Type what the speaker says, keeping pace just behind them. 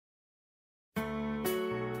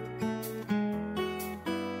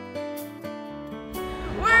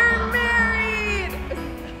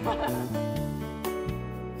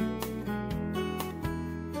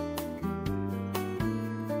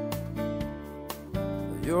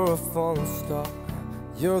You're a falling star,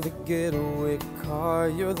 you're the getaway car,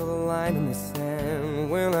 you're the line in the sand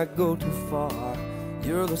when I go too far.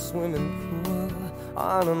 You're the swimming pool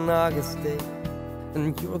on an August day,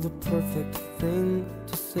 and you're the perfect thing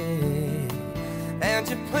to say. And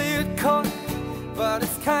you play it coy, but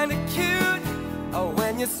it's kinda cute. Oh,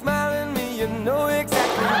 when you smile at me, you know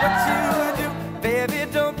exactly what you do. Baby,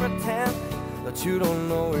 don't pretend that you don't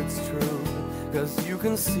know it's true, 'cause you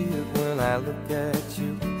can see it when I look at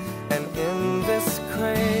you. And in this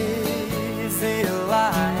crazy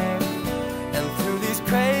life, and through these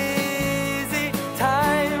crazy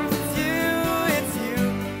times, it's you,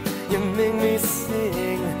 you make me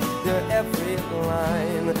sing your every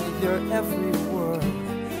line, your every word,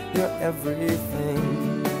 your everything.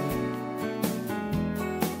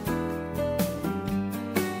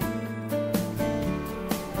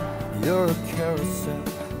 You're a carousel,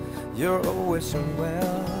 you're a wishing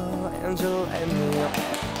well, and you light me up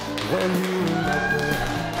when you remember.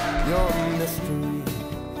 You're a mystery,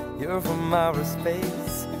 you're from outer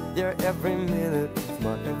space, you're every minute of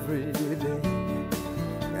my everyday.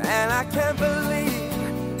 And I can't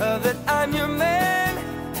believe that I'm your man,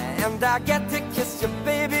 and I get to kiss you,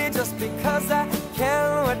 baby, just because I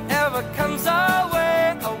can. Whatever comes our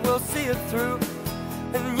way, I will see it through,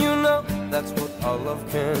 and you know that's what our love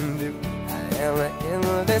can do. And in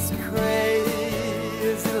this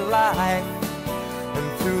crazy life, and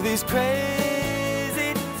through these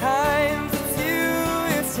crazy times,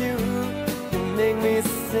 it's you, you make me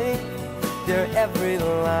sing your every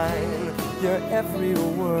line, your every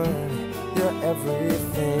word, your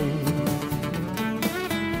everything.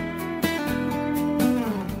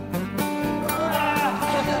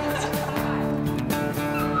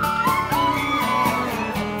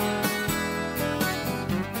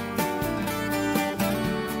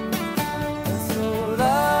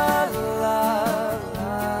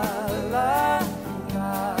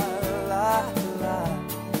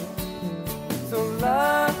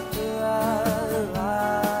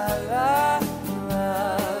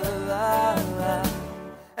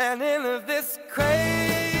 And in this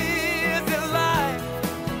crazy life,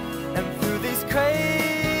 and through these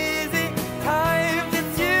crazy times,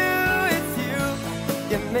 it's you,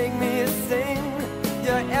 you make me sing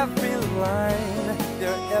your every line,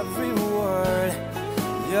 your every word,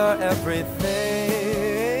 your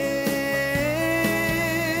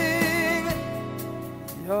everything,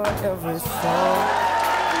 your every song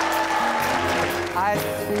I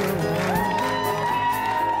feel.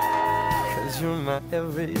 You're my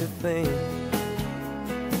everything.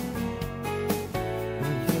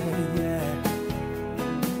 Yeah, yeah.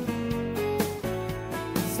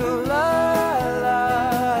 So la la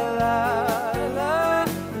la la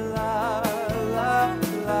la la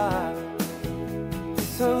la.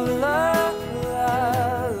 So la la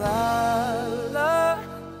la la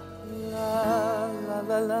la la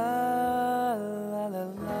la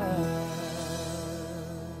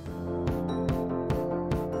la.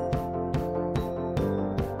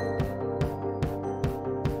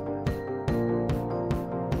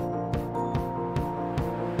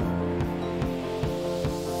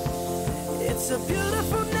 It's a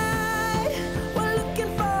beautiful night, we're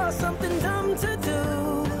looking for something dumb to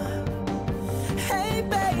do. Hey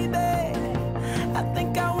baby, I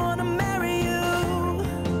think I wanna marry you.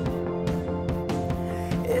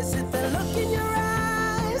 Is it the look in your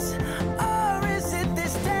eyes, or is it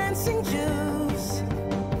this dancing juice?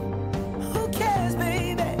 Who cares,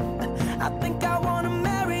 baby, I think I wanna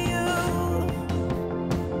marry you.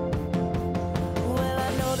 Well,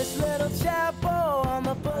 I know this little chapel on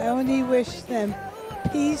the book. I only wish them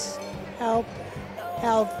peace, health,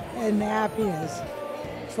 and happiness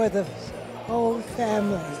for the whole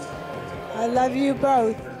family. I love you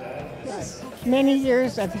both. Many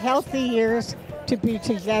years of healthy years to be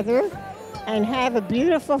together and have a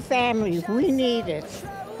beautiful family. We need it.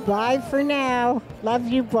 Bye for now. Love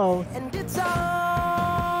you both. And it's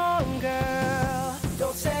on, girl.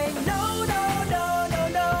 Don't say no, no, no, no,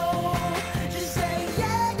 no. Just say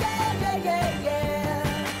yeah, yeah, yeah, yeah,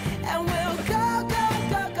 yeah. And we'll go, go,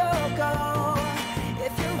 go, go, go.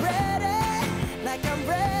 If you're ready, like I'm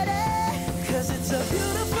ready. 'Cause it's a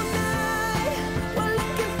beautiful night. We're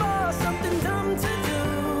looking for something dumb to do.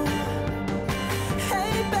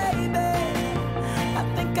 Hey, baby, I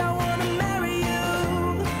think I wanna marry you.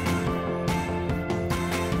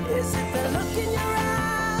 Is it the look in your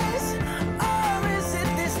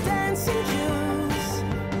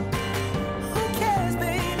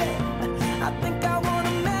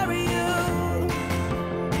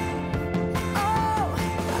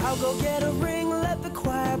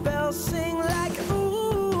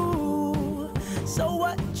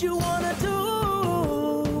what you wanna do.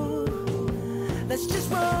 Let's just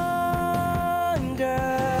run,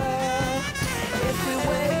 girl. If we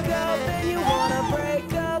wake up and you wanna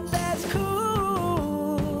break up, that's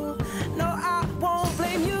cool. No, I won't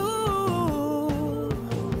blame you.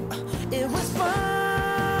 It was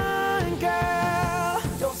fun, girl.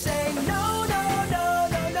 Don't say no, no, no,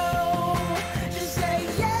 no, no. Just say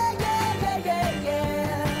yeah, yeah, yeah, yeah,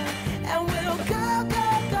 yeah. And we'll go, go,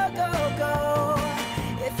 go, go, go.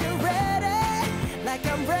 If you're ready, like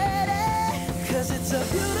I'm ready. 'Cause it's a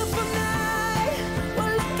beautiful night.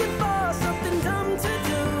 We're looking for something dumb to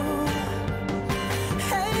do.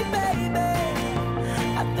 Hey, baby,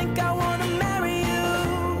 I think I wanna marry you.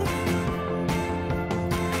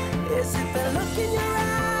 Is it the look in your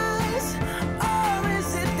eyes, or is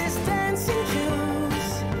it this dancing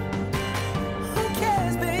juice? Who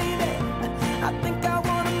cares, baby? I think I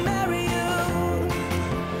wanna marry you.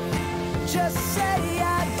 Just say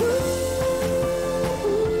I do.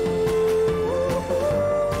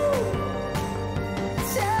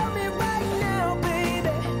 Tell me right now,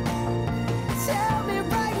 baby. Tell me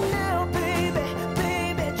right now, baby.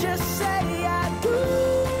 Baby, just say I do.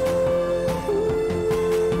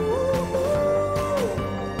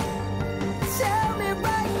 Tell me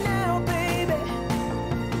right now, baby.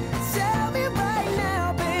 Tell me right now,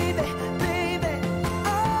 baby. Baby,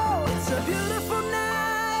 oh, it's a beautiful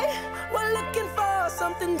night. We're looking for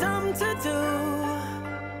something dumb to do.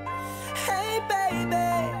 Hey, baby,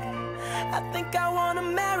 I think I wanna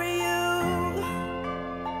marry you.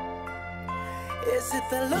 Is it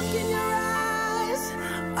the look in your eyes,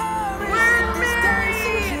 or is it this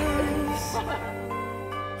dancing juice?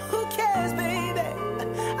 Who cares, baby?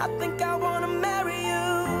 I think I wanna